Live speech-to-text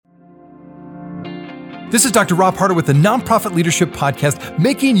This is Dr. Rob Harder with the Nonprofit Leadership Podcast,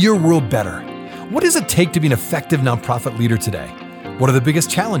 Making Your World Better. What does it take to be an effective nonprofit leader today? What are the biggest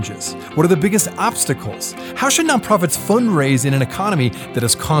challenges? What are the biggest obstacles? How should nonprofits fundraise in an economy that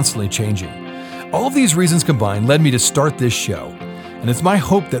is constantly changing? All of these reasons combined led me to start this show. And it's my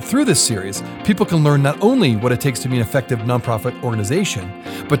hope that through this series, people can learn not only what it takes to be an effective nonprofit organization,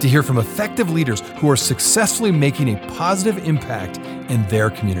 but to hear from effective leaders who are successfully making a positive impact in their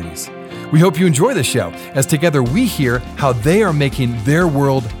communities. We hope you enjoy the show, as together we hear how they are making their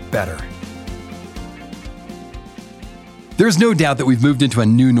world better. There's no doubt that we've moved into a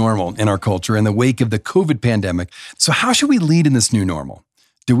new normal in our culture in the wake of the COVID pandemic. So how should we lead in this new normal?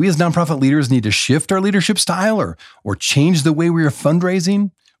 Do we as nonprofit leaders need to shift our leadership style or change the way we are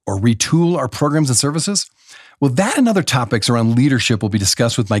fundraising or retool our programs and services? Well, that and other topics around leadership will be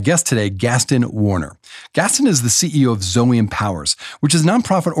discussed with my guest today, Gaston Warner. Gaston is the CEO of Zoe Empowers, which is a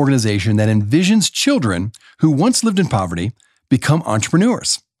nonprofit organization that envisions children who once lived in poverty become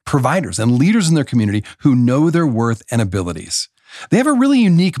entrepreneurs, providers, and leaders in their community who know their worth and abilities. They have a really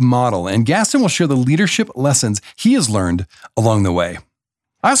unique model, and Gaston will share the leadership lessons he has learned along the way.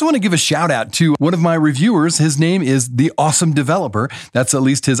 I also want to give a shout out to one of my reviewers. His name is The Awesome Developer. That's at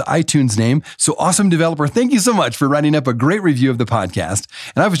least his iTunes name. So Awesome Developer, thank you so much for writing up a great review of the podcast.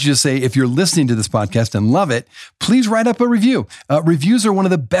 And I would just say, if you're listening to this podcast and love it, please write up a review. Reviews are one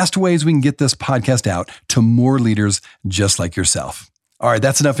of the best ways we can get this podcast out to more leaders just like yourself. All right,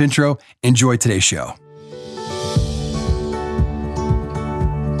 that's enough intro. Enjoy today's show.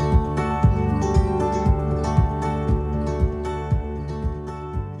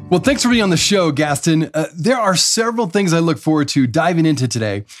 Well, thanks for being on the show, Gaston. There are several things I look forward to diving into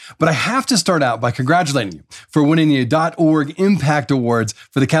today, but I have to start out by congratulating you for winning the .org Impact Awards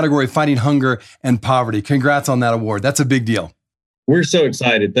for the category Fighting Hunger and Poverty. Congrats on that award. That's a big deal. We're so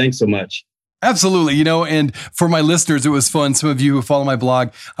excited. Thanks so much. Absolutely. And for my listeners, it was fun. Some of you who follow my blog,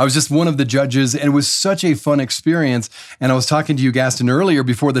 I was just one of the judges, and it was such a fun experience. And I was talking to you, Gaston, earlier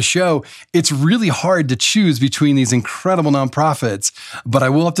before the show. It's really hard to choose between these incredible nonprofits, but I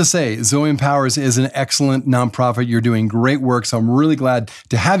will have to say, Zoe Empowers is an excellent nonprofit. You're doing great work, so I'm really glad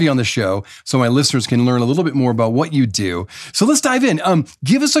to have you on the show so my listeners can learn a little bit more about what you do. So let's dive in.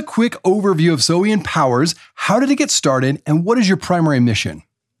 Give us a quick overview of Zoe Empowers. How did it get started, and what is your primary mission?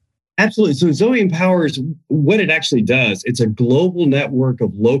 Absolutely. So Zoe Empowers, what it actually does, it's a global network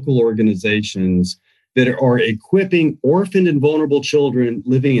of local organizations that are equipping orphaned and vulnerable children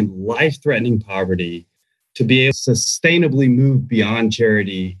living in life-threatening poverty to be able to sustainably move beyond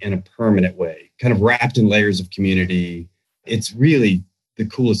charity in a permanent way, kind of wrapped in layers of community. It's really the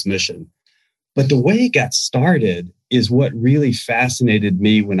coolest mission. But the way it got started is what really fascinated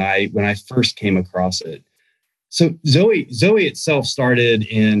me when I first came across it. So Zoe itself started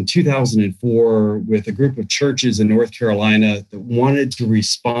in 2004 with a group of churches in North Carolina that wanted to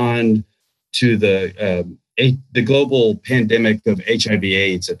respond to the global pandemic of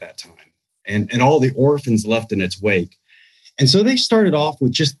HIV/AIDS at that time, and all the orphans left in its wake. And so they started off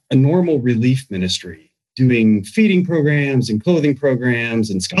with just a normal relief ministry, doing feeding programs and clothing programs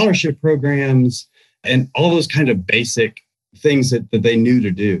and scholarship programs and all those kind of basic things that they knew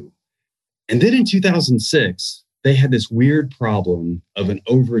to do. And then in 2006, they had this weird problem of an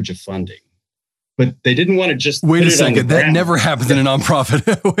overage of funding, but they didn't want to just wait a second. That never happens in a nonprofit.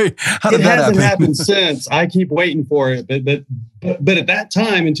 Wait, how did that happen? It hasn't happened since. I keep waiting for it, but at that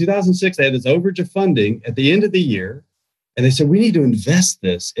time in 2006, they had this overage of funding at the end of the year, and they said we need to invest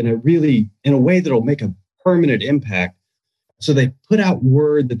this in a way that'll make a permanent impact. So they put out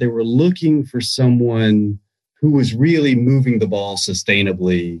word that they were looking for someone who was really moving the ball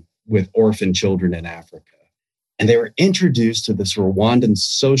sustainably with orphan children in Africa. And they were introduced to this Rwandan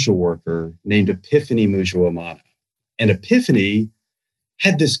social worker named Epiphany Mujawamana. And Epiphany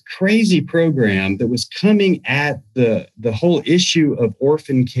had this crazy program that was coming at the whole issue of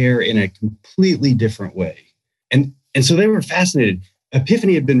orphan care in a completely different way. And so they were fascinated.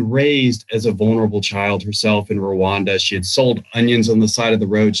 Epiphany had been raised as a vulnerable child herself in Rwanda. She had sold onions on the side of the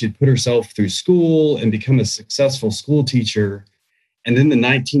road. She had put herself through school and become a successful school teacher. And then the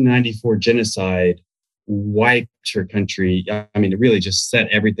 1994 genocide wiped her country. I mean, it really just set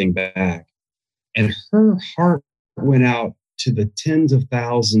everything back. And her heart went out to the tens of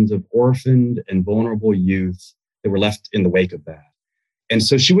thousands of orphaned and vulnerable youth that were left in the wake of that. And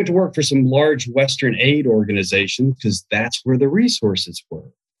so she went to work for some large Western aid organizations because that's where the resources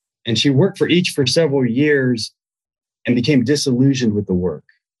were. And she worked for each for several years and became disillusioned with the work.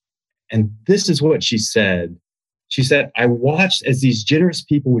 And this is what she said. She said, I watched as these generous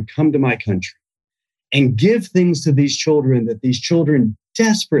people would come to my country and give things to these children that these children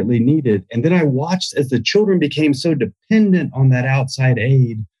desperately needed. And then I watched as the children became so dependent on that outside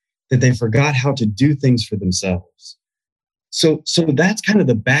aid that they forgot how to do things for themselves. So that's kind of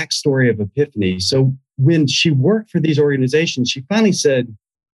the backstory of Epiphany. So when she worked for these organizations, she finally said,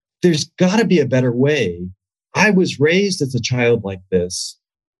 there's got to be a better way. I was raised as a child like this.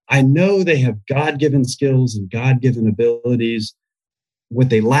 I know they have God-given skills and God-given abilities. What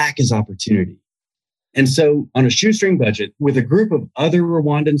they lack is opportunity. And so on a shoestring budget, with a group of other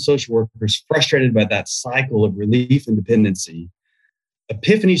Rwandan social workers frustrated by that cycle of relief and dependency,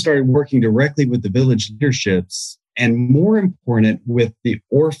 Epiphany started working directly with the village leaderships and, more important, with the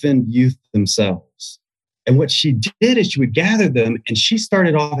orphaned youth themselves. And what she did is she would gather them, and she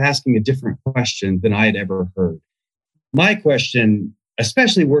started off asking a different question than I had ever heard. My question,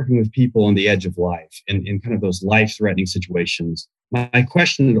 especially working with people on the edge of life and in kind of those life-threatening situations, my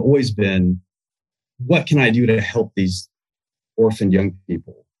question had always been, what can I do to help these orphaned young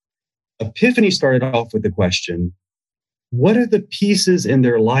people? Epiphany started off with the question, what are the pieces in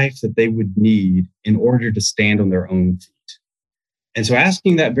their life that they would need in order to stand on their own feet? And so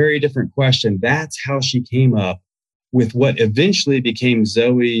asking that very different question, that's how she came up with what eventually became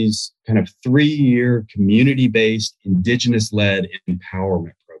Zoe's kind of 3-year community-based, indigenous-led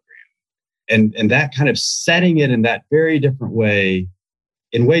empowerment program. And that kind of setting it in that very different way,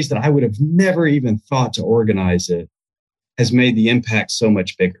 in ways that I would have never even thought to organize it, has made the impact so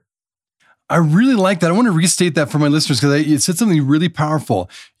much bigger. I really like that. I want to restate that for my listeners because it said something really powerful.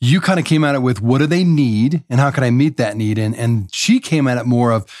 You kind of came at it with, what do they need and how can I meet that need? And she came at it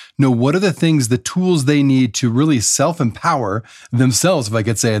more of, no, what are the things, the tools they need to really self-empower themselves, if I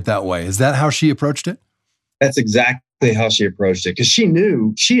could say it that way. Is that how she approached it? That's exactly how she approached it, because she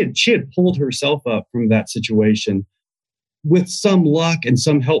knew she had pulled herself up from that situation with some luck and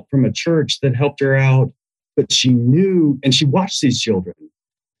some help from a church that helped her out. But she knew, and she watched these children.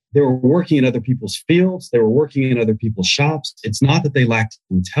 They were working in other people's fields. They were working in other people's shops. It's not that they lacked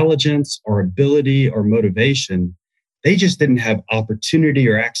intelligence or ability or motivation. They just didn't have opportunity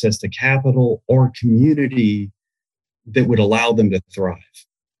or access to capital or community that would allow them to thrive.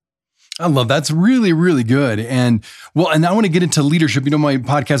 I love that. That's really, really good. And I want to get into leadership. You know, my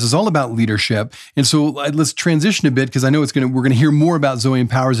podcast is all about leadership. And so let's transition a bit because I know we're going to hear more about Zoe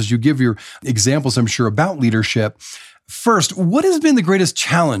Empowers as you give your examples, I'm sure, about leadership. First, what has been the greatest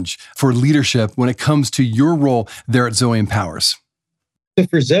challenge for leadership when it comes to your role there at Zoe Empowers? So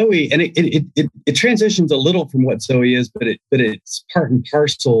for Zoe, and it transitions a little from what Zoe is, but it's part and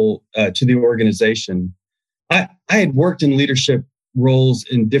parcel to the organization. I had worked in leadership roles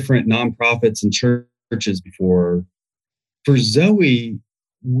in different nonprofits and churches before. For Zoe,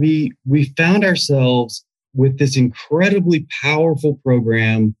 we found ourselves with this incredibly powerful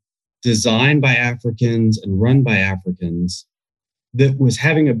program designed by Africans and run by Africans that was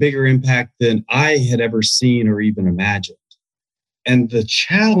having a bigger impact than I had ever seen or even imagined. And the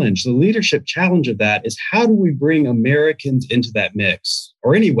leadership challenge of that is, how do we bring Americans into that mix,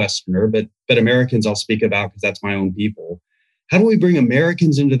 or any Westerner, but Americans I'll speak about because that's my own people. How do we bring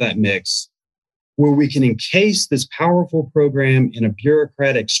Americans into that mix where we can encase this powerful program in a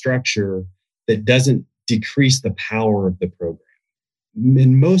bureaucratic structure that doesn't decrease the power of the program?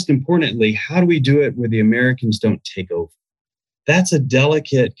 And most importantly, how do we do it where the Americans don't take over? That's a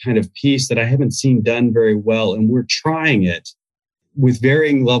delicate kind of piece that I haven't seen done very well. And we're trying it with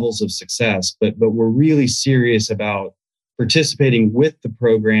varying levels of success, but we're really serious about participating with the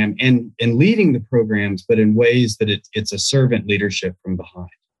program and leading the programs, but in ways that it's a servant leadership from behind.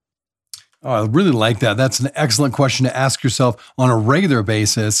 Oh, I really like that. That's an excellent question to ask yourself on a regular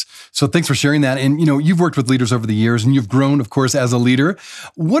basis. So thanks for sharing that. And, you've worked with leaders over the years and you've grown, of course, as a leader.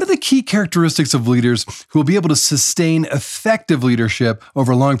 What are the key characteristics of leaders who will be able to sustain effective leadership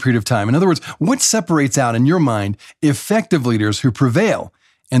over a long period of time? In other words, what separates out, in your mind, effective leaders who prevail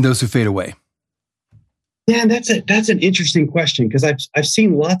and those who fade away? Yeah, that's an interesting question, because I've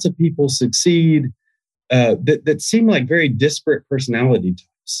seen lots of people succeed that seem like very disparate personality types.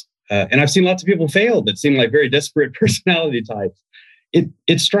 And I've seen lots of people fail that seem like very disparate personality types.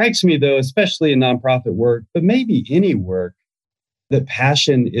 It strikes me, though, especially in nonprofit work, but maybe any work, that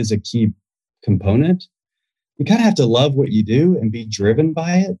passion is a key component. You kind of have to love what you do and be driven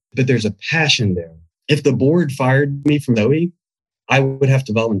by it, but there's a passion there. If the board fired me from Zoe, I would have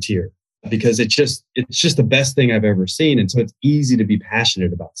to volunteer, because it's just the best thing I've ever seen. And so it's easy to be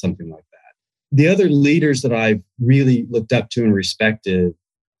passionate about something like that. The other leaders that I've really looked up to and respected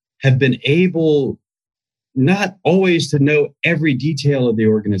have been able not always to know every detail of the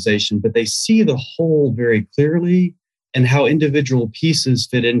organization, but they see the whole very clearly and how individual pieces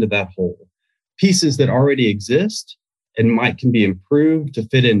fit into that whole. Pieces that already exist and can be improved to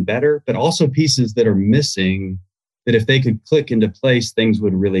fit in better, but also pieces that are missing that if they could click into place, things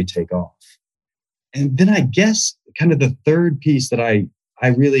would really take off. And then I guess kind of the third piece that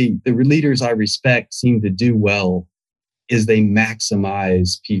the leaders I respect seem to do well is they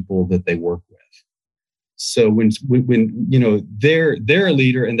maximize people that they work with. So when they're a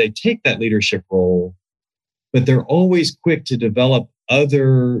leader and they take that leadership role, but they're always quick to develop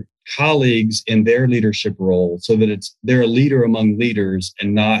other colleagues in their leadership role so that they're a leader among leaders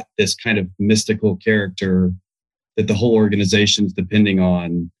and not this kind of mystical character that the whole organization is depending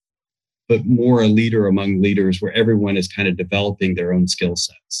on, but more a leader among leaders where everyone is kind of developing their own skill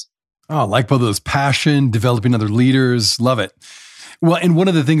sets. Oh, I like both of those: passion, developing other leaders. Love it. Well, and one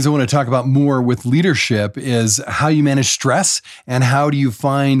of the things I want to talk about more with leadership is how you manage stress and how do you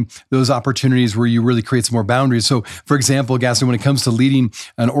find those opportunities where you really create some more boundaries. So, for example, Gaston, when it comes to leading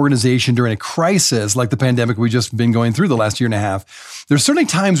an organization during a crisis like the pandemic we've just been going through the last year and a half, there's certainly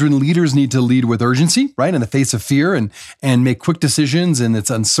times when leaders need to lead with urgency, right, in the face of fear and make quick decisions, and it's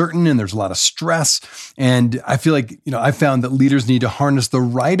uncertain and there's a lot of stress. And I feel like, I found that leaders need to harness the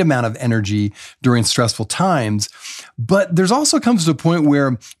right amount of energy during stressful times. But there's also comes to a point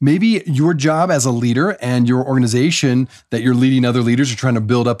where maybe your job as a leader and your organization that you're leading other leaders, you're trying to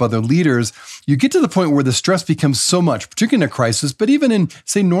build up other leaders, you get to the point where the stress becomes so much, particularly in a crisis, but even in,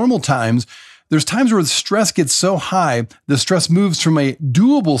 say, normal times, there's times where the stress gets so high, the stress moves from a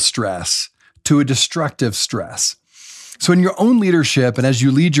doable stress to a destructive stress. So in your own leadership and as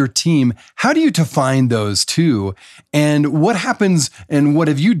you lead your team, how do you define those two? And what happens and what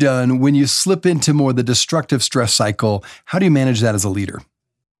have you done when you slip into more the destructive stress cycle? How do you manage that as a leader?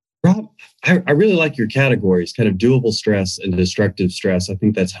 Rob, I really like your categories, kind of doable stress and destructive stress. I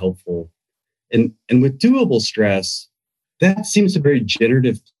think that's helpful. And with doable stress, that seems a very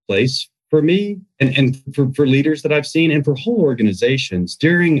generative place for me and for leaders that I've seen and for whole organizations.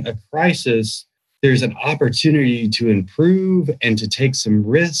 During a crisis, there's an opportunity to improve and to take some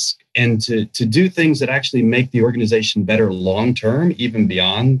risk and to do things that actually make the organization better long-term, even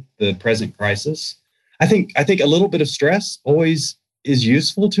beyond the present crisis. I think a little bit of stress always is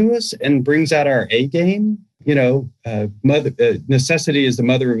useful to us and brings out our A game. Necessity is the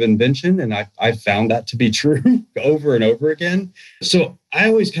mother of invention. And I've found that to be true over and over again. So I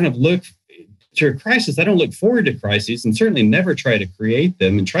always kind of look to a crisis. I don't look forward to crises and certainly never try to create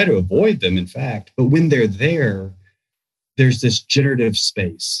them and try to avoid them, in fact. But when they're there, there's this generative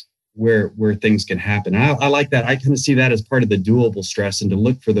space where things can happen. I like that. I kind of see that as part of the doable stress and to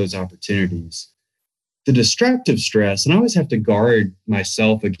look for those opportunities. The destructive stress, and I always have to guard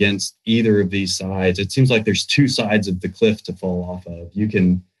myself against either of these sides. It seems like there's two sides of the cliff to fall off of. You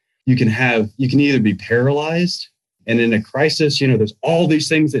can either be paralyzed, and in a crisis, there's all these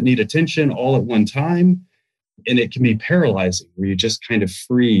things that need attention all at one time. And it can be paralyzing where you just kind of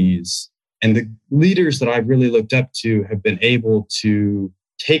freeze. And the leaders that I've really looked up to have been able to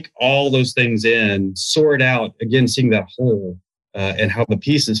take all those things in, sort out, again, seeing that whole and how the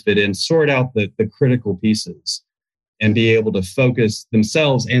pieces fit in, sort out the critical pieces and be able to focus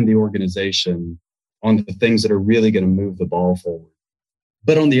themselves and the organization on the things that are really going to move the ball forward.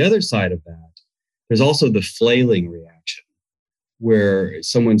 But on the other side of that, there's also the flailing reaction where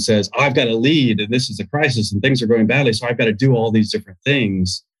someone says, I've got to lead and this is a crisis and things are going badly, so I've got to do all these different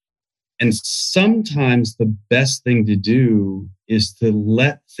things. And sometimes the best thing to do is to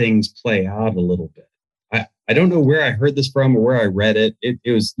let things play out a little bit. I don't know where I heard this from or where I read it.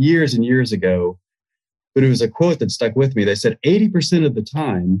 It was years and years ago, but it was a quote that stuck with me. They said 80% of the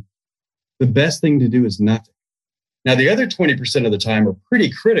time, the best thing to do is nothing. Now, the other 20% of the time are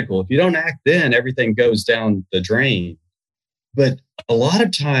pretty critical. If you don't act then, everything goes down the drain. But a lot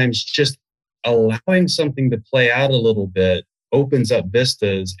of times, just allowing something to play out a little bit opens up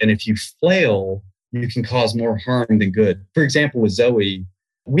vistas. And if you flail, you can cause more harm than good. For example, with Zoe,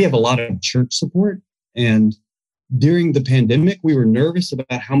 we have a lot of church support. And during the pandemic, we were nervous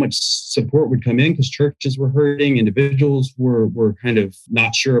about how much support would come in because churches were hurting. Individuals were kind of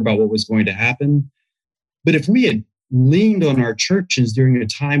not sure about what was going to happen. But if we had leaned on our churches during a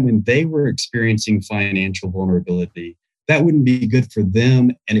time when they were experiencing financial vulnerability, that wouldn't be good for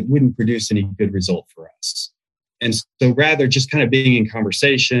them and it wouldn't produce any good result for us. And so rather just kind of being in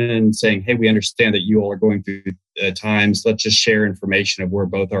conversation, saying, hey, we understand that you all are going through times. Let's just share information of where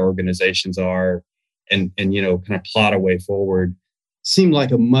both our organizations are and kind of plot a way forward seemed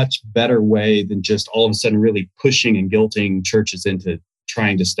like a much better way than just all of a sudden really pushing and guilting churches into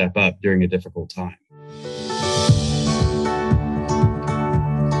trying to step up during a difficult time.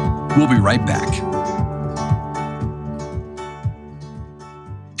 We'll be right back.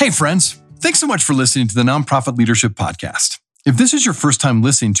 Hey, friends. Thanks so much for listening to the Nonprofit Leadership Podcast. If this is your first time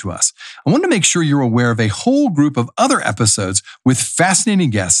listening to us, I want to make sure you're aware of a whole group of other episodes with fascinating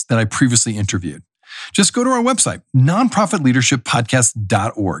guests that I previously interviewed. Just go to our website,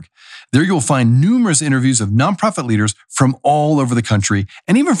 nonprofitleadershippodcast.org. There you'll find numerous interviews of nonprofit leaders from all over the country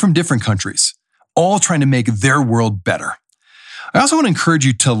and even from different countries, all trying to make their world better. I also want to encourage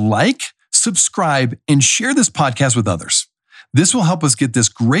you to like, subscribe, and share this podcast with others. This will help us get this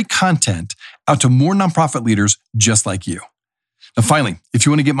great content out to more nonprofit leaders just like you. Now, finally, if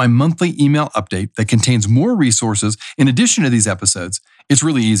you want to get my monthly email update that contains more resources in addition to these episodes, it's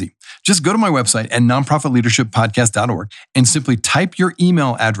really easy. Just go to my website at nonprofitleadershippodcast.org and simply type your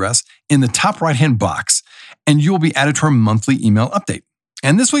email address in the top right-hand box, and you will be added to our monthly email update.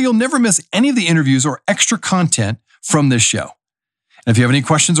 And this way, you'll never miss any of the interviews or extra content from this show. And if you have any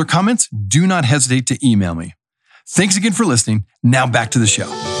questions or comments, do not hesitate to email me. Thanks again for listening. Now back to the show.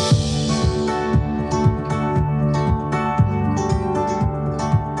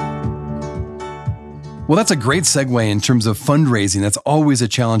 Well, that's a great segue in terms of fundraising. That's always a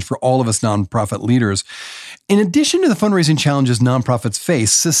challenge for all of us nonprofit leaders. In addition to the fundraising challenges nonprofits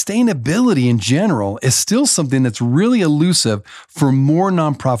face, sustainability in general is still something that's really elusive for more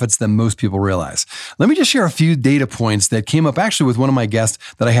nonprofits than most people realize. Let me just share a few data points that came up actually with one of my guests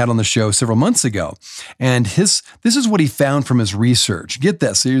that I had on the show several months ago. And this is what he found from his research. Get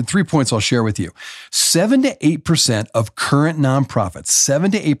this, here are 3 points I'll share with you. 7 to 8% of current nonprofits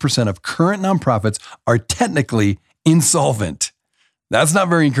are technically insolvent. That's not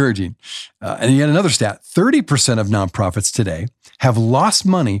very encouraging. And yet another stat, 30% of nonprofits today have lost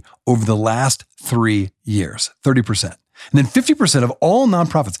money over the last 3 years, 30%. And then 50% of all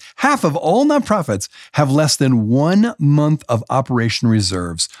nonprofits, half of all nonprofits have less than 1 month of operation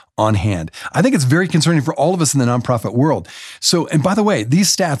reserves on hand. I think it's very concerning for all of us in the nonprofit world. So, and by the way, these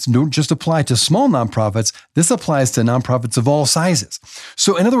stats don't just apply to small nonprofits. This applies to nonprofits of all sizes.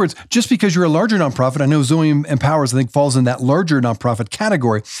 So in other words, just because you're a larger nonprofit, I know Zoe Empowers, I think, falls in that larger nonprofit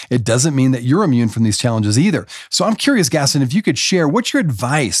category, it doesn't mean that you're immune from these challenges either. So I'm curious, Gaston, if you could share, what's your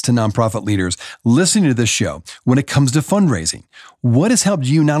advice to nonprofit leaders listening to this show when it comes to fundraising? What has helped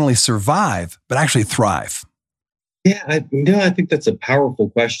you not only survive, but actually thrive? Yeah, I think that's a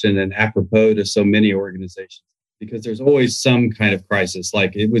powerful question and apropos to so many organizations, because there's always some kind of crisis.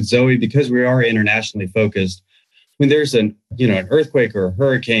 Like it with Zoe, because we are internationally focused, when there's an earthquake or a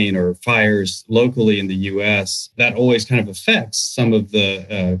hurricane or fires locally in the US, that always kind of affects some of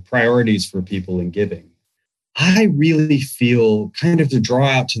the priorities for people in giving. I really feel, kind of to draw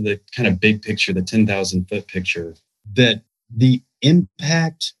out to the kind of big picture, the 10,000 foot picture, that the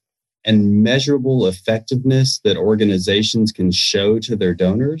impact and measurable effectiveness that organizations can show to their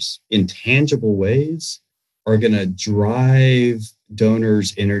donors in tangible ways are going to drive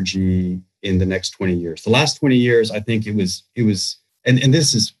donors' energy in the next 20 years. The last 20 years, I think it was, and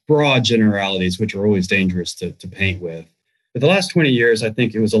this is broad generalities, which are always dangerous to paint with. But the last 20 years, I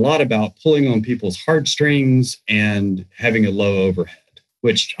think it was a lot about pulling on people's heartstrings and having a low overhead,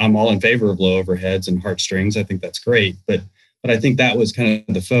 which I'm all in favor of low overheads and heartstrings. I think that's great. But I think that was kind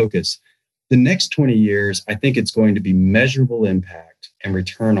of the focus. The next 20 years, I think it's going to be measurable impact and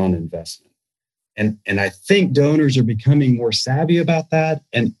return on investment. And I think donors are becoming more savvy about that.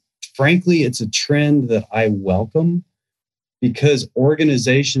 And frankly, it's a trend that I welcome, because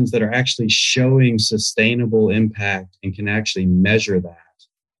organizations that are actually showing sustainable impact and can actually measure that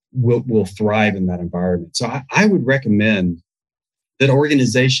will thrive in that environment. So I would recommend that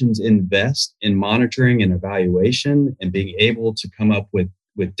organizations invest in monitoring and evaluation and being able to come up with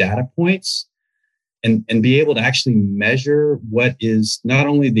data points and be able to actually measure what is not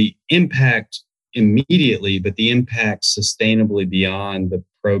only the impact immediately, but the impact sustainably beyond the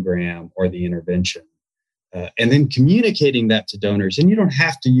program or the intervention. And then communicating that to donors. And you don't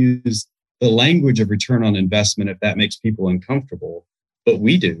have to use the language of return on investment if that makes people uncomfortable, but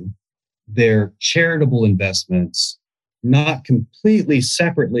we do. They're charitable investments, not completely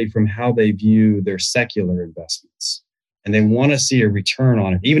separately from how they view their secular investments. And they want to see a return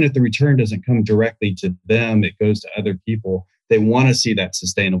on it. Even if the return doesn't come directly to them, it goes to other people. They want to see that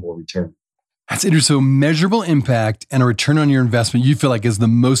sustainable return. That's interesting. So measurable impact and a return on your investment, you feel like is the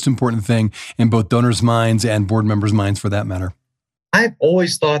most important thing in both donors' minds and board members' minds for that matter. I've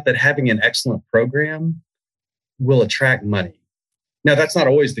always thought that having an excellent program will attract money. Now, that's not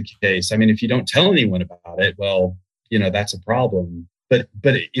always the case. I mean, if you don't tell anyone about it, well, that's a problem. But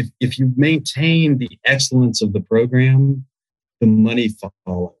if you maintain the excellence of the program, the money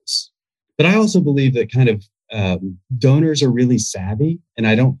follows. But I also believe that kind of donors are really savvy, and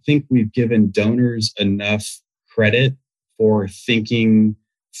I don't think we've given donors enough credit for thinking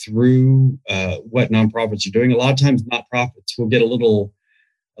through what nonprofits are doing. A lot of times nonprofits will get a little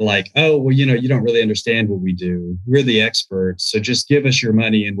like, oh, well, you don't really understand what we do. We're the experts. So just give us your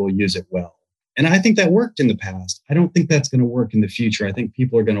money and we'll use it well. And I think that worked in the past. I don't think that's going to work in the future. I think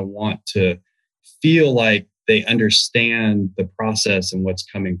people are going to want to feel like they understand the process and what's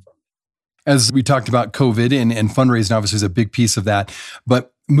coming from it. As we talked about COVID and fundraising, obviously is a big piece of that.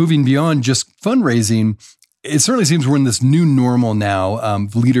 But moving beyond just fundraising, it certainly seems we're in this new normal now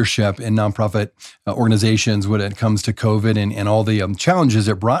of leadership in nonprofit organizations when it comes to COVID and all the challenges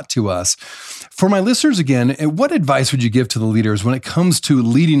it brought to us. For my listeners, again, what advice would you give to the leaders when it comes to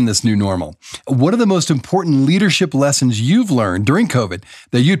leading this new normal? What are the most important leadership lessons you've learned during COVID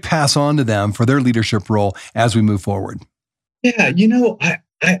that you'd pass on to them for their leadership role as we move forward? Yeah,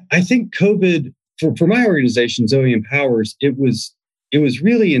 I think COVID, for my organization, Zoe Empowers, it was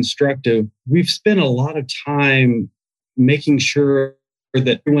really instructive. We've spent a lot of time making sure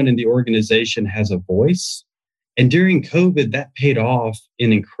that everyone in the organization has a voice. And during COVID, that paid off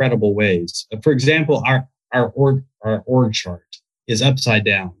in incredible ways. For example, our org chart is upside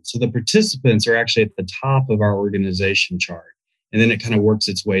down. So the participants are actually at the top of our organization chart. And then it kind of works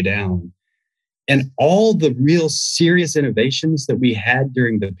its way down. And all the real serious innovations that we had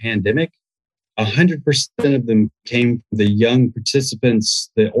during the pandemic, 100% of them came from the young participants,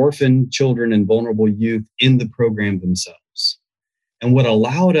 the orphan children and vulnerable youth in the program themselves. And what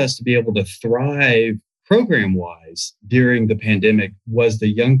allowed us to be able to thrive program-wise during the pandemic was the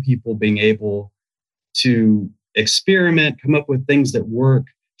young people being able to experiment, come up with things that work,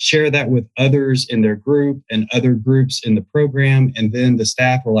 share that with others in their group and other groups in the program. And then the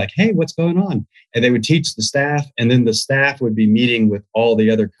staff were like, hey, what's going on? And they would teach the staff. And then the staff would be meeting with all the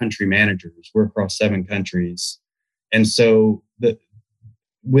other country managers. We're across 7 countries. And so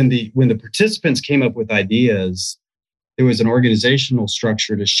when the participants came up with ideas, there was an organizational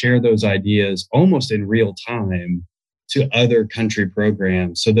structure to share those ideas almost in real time to other country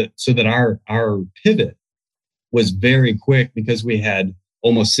programs so that our pivot was very quick because we had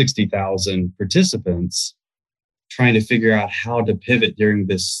almost 60,000 participants trying to figure out how to pivot during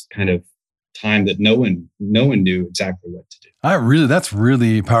this kind of time that no one knew exactly what to do. That's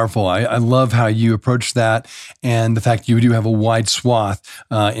really powerful. I love how you approach that, and the fact you do have a wide swath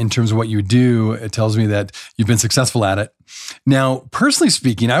in terms of what you do. It tells me that you've been successful at it. Now, personally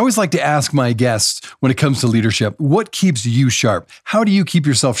speaking, I always like to ask my guests when it comes to leadership, what keeps you sharp? How do you keep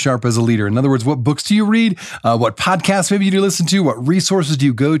yourself sharp as a leader? In other words, what books do you read? What podcasts maybe you do listen to? What resources do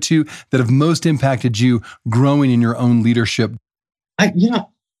you go to that have most impacted you growing in your own leadership? I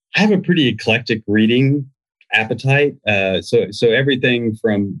have a pretty eclectic reading appetite. So everything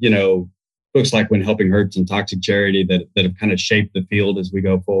from, books like When Helping Hurts and Toxic Charity that have kind of shaped the field as we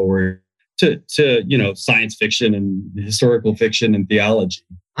go forward to science fiction and historical fiction and theology.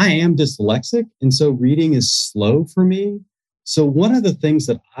 I am dyslexic, and so reading is slow for me. So one of the things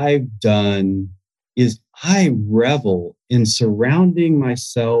that I've done is I revel in surrounding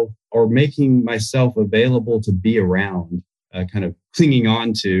myself or making myself available to be around, kind of clinging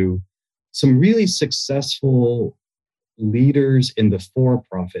on to some really successful leaders in the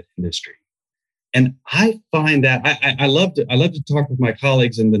for-profit industry. And I find that I love to talk with my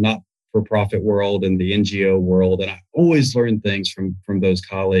colleagues in the not-for-profit world and the NGO world, and I always learn things from those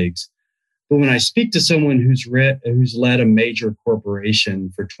colleagues. But when I speak to someone who's led a major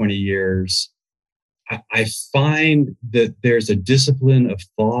corporation for 20 years, I find that there's a discipline of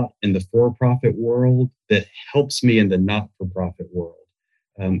thought in the for-profit world that helps me in the not-for-profit world.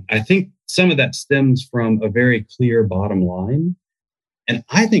 I think some of that stems from a very clear bottom line. And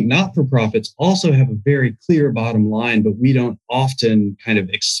I think not-for-profits also have a very clear bottom line, but we don't often kind of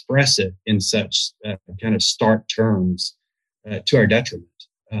express it in such kind of stark terms to our detriment.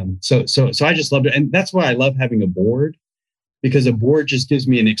 So I just loved it. And that's why I love having a board, because a board just gives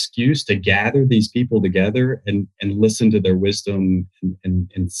me an excuse to gather these people together and listen to their wisdom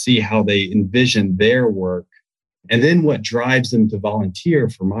and see how they envision their work. And then what drives them to volunteer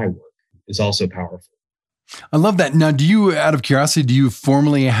for my work is also powerful. I love that. Now, out of curiosity, do you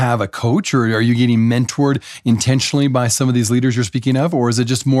formally have a coach, or are you getting mentored intentionally by some of these leaders you're speaking of? Or is it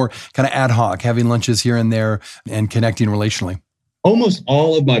just more kind of ad hoc, having lunches here and there and connecting relationally? Almost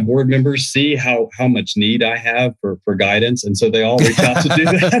all of my board members see how much need I have for guidance. And so they all reach out to do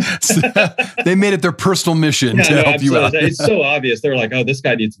that. They made it their personal mission to help you out. It's so obvious. They're like, oh, this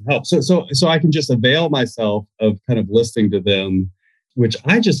guy needs some help. So I can just avail myself of kind of listening to them, which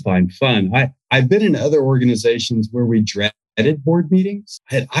I just find fun. I've been in other organizations where we dreaded board meetings.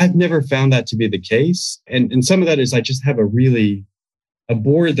 I've never found that to be the case. And some of that is I just have a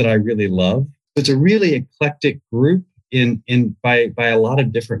board that I really love. It's a really eclectic group. by a lot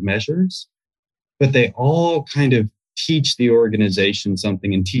of different measures, but they all kind of teach the organization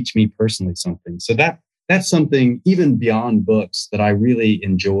something and teach me personally something. So that's something even beyond books that I really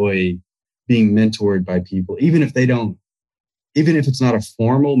enjoy, being mentored by people, even if it's not a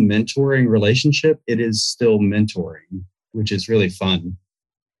formal mentoring relationship, it is still mentoring, which is really fun.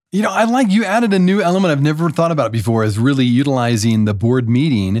 I like you added a new element I've never thought about before, is really utilizing the board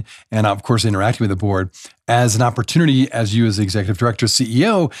meeting and, of course, interacting with the board as an opportunity, as you as the executive director,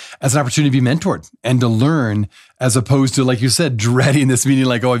 CEO, as an opportunity to be mentored and to learn, as opposed to, like you said, dreading this meeting,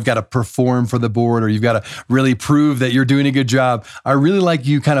 like, oh, I've got to perform for the board or you've got to really prove that you're doing a good job. I really like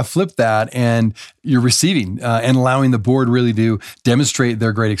you kind of flip that and you're receiving and allowing the board really to demonstrate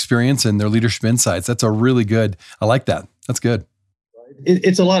their great experience and their leadership insights. That's a really good, I like that. That's good.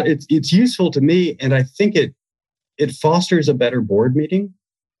 It's a lot. It's useful to me, and I think it fosters a better board meeting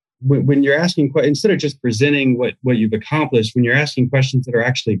when you're asking instead of just presenting what you've accomplished. When you're asking questions that are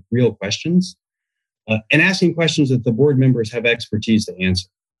actually real questions, and asking questions that the board members have expertise to answer.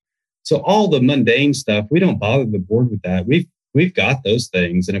 So all the mundane stuff, we don't bother the board with that. We've got those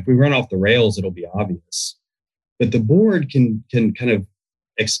things, and if we run off the rails, it'll be obvious. But the board can kind of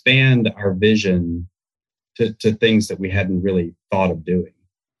expand our vision to things that we hadn't really thought of doing.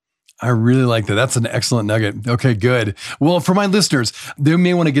 I really like that. That's an excellent nugget. Okay, good. Well, for my listeners, they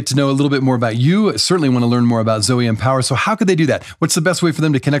may want to get to know a little bit more about you, certainly want to learn more about Zoe Empower. So how could they do that? What's the best way for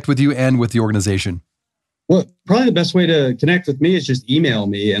them to connect with you and with the organization? Well, probably the best way to connect with me is just email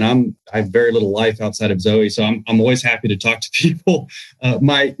me. And I have very little life outside of Zoe, so I'm always happy to talk to people.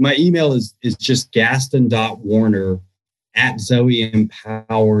 My email is just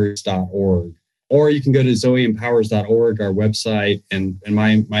gaston.warner@zoeempowers.org. Or you can go to zoeempowers.org, our website, and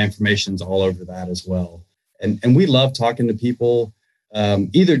my information's all over that as well. And we love talking to people,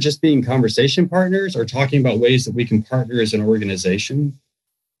 either just being conversation partners or talking about ways that we can partner as an organization.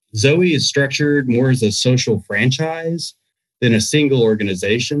 Zoe is structured more as a social franchise than a single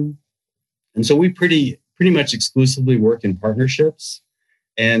organization. And so we pretty much exclusively work in partnerships.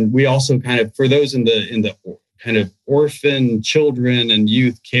 And we also kind of, for those in the kind of orphan children and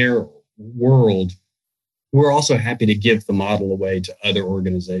youth care world, we're also happy to give the model away to other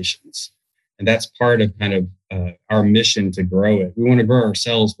organizations. And that's part of kind of our mission to grow it. We want to grow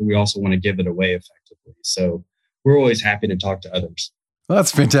ourselves, but we also want to give it away effectively. So we're always happy to talk to others. Well,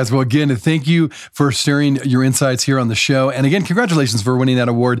 that's fantastic. Well, again, thank you for sharing your insights here on the show. And again, congratulations for winning that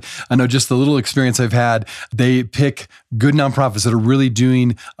award. I know just the little experience I've had, they pick good nonprofits that are really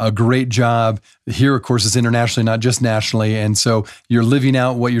doing a great job. Here, of course, it's internationally, not just nationally. And so you're living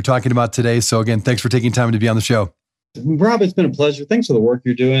out what you're talking about today. So again, thanks for taking time to be on the show. Rob, it's been a pleasure. Thanks for the work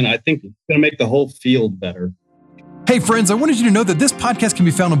you're doing. I think it's going to make the whole field better. Hey friends, I wanted you to know that this podcast can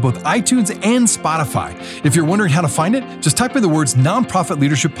be found on both iTunes and Spotify. If you're wondering how to find it, just type in the words Nonprofit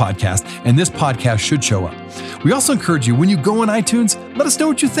Leadership Podcast and this podcast should show up. We also encourage you, when you go on iTunes, let us know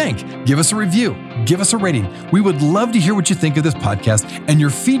what you think. Give us a review. Give us a rating. We would love to hear what you think of this podcast, and your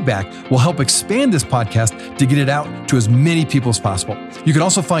feedback will help expand this podcast to get it out to as many people as possible. You can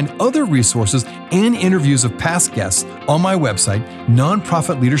also find other resources and interviews of past guests on my website,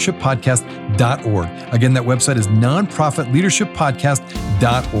 nonprofitleadershippodcast.org. Again, that website is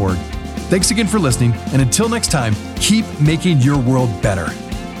nonprofitleadershippodcast.org. Thanks again for listening, and until next time, keep making your world better.